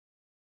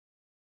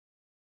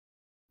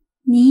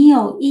你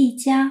有一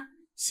家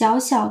小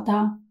小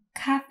的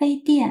咖啡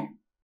店，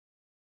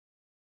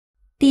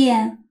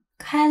店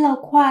开了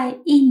快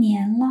1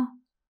年了，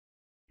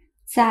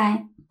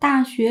在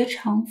大学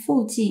城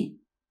附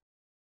近。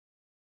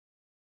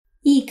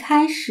一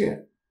开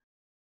始，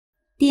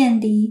店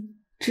里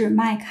只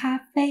卖咖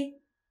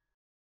啡，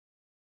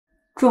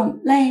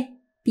种类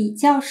比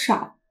较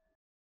少，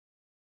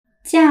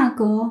价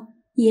格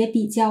也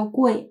比较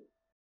贵，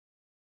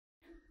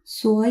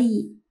所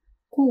以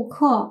顾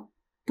客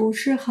不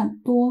是很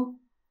多。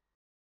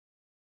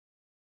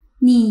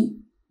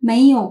你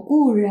没有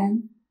雇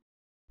人，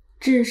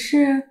只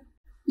是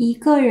一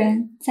个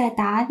人在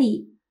打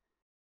理。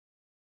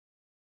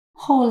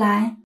后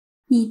来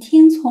你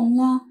听从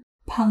了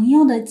朋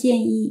友的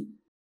建议，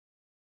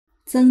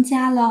增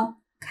加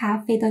了咖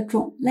啡的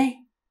种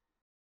类。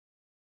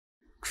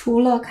除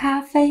了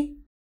咖啡，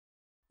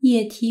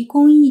也提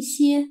供一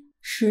些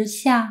时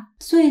下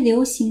最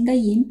流行的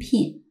饮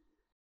品。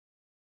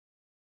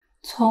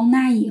从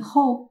那以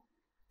后，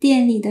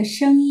店里的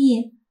生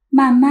意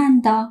慢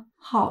慢的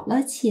好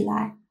了起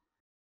来。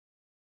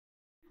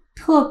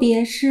特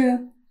别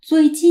是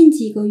最近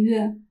几个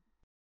月，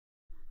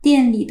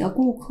店里的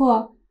顾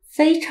客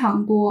非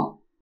常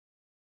多，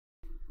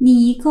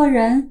你一个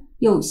人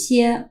有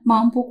些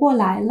忙不过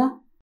来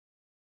了。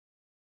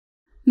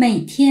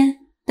每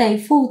天得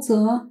负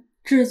责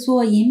制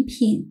作饮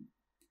品、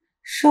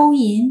收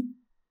银，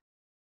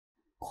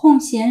空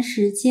闲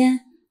时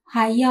间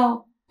还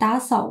要打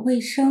扫卫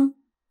生、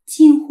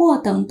进货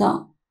等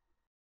等，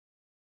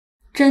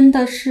真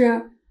的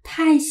是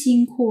太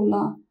辛苦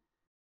了。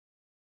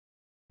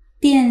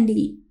店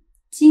里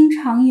经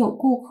常有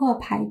顾客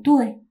排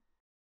队，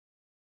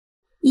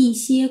一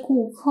些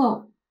顾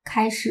客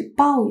开始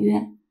抱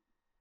怨，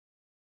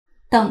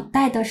等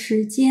待的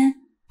时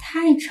间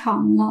太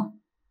长了。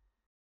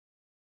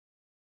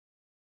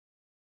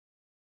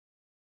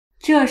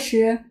这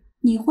时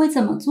你会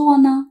怎么做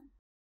呢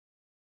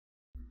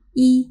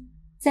？1.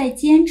 再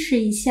坚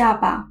持一下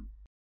吧。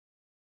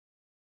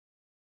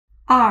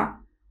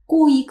2.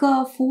 雇一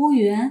个服务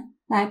员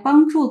来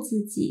帮助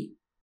自己。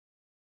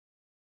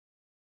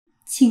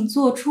请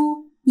做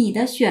出你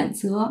的选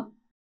择。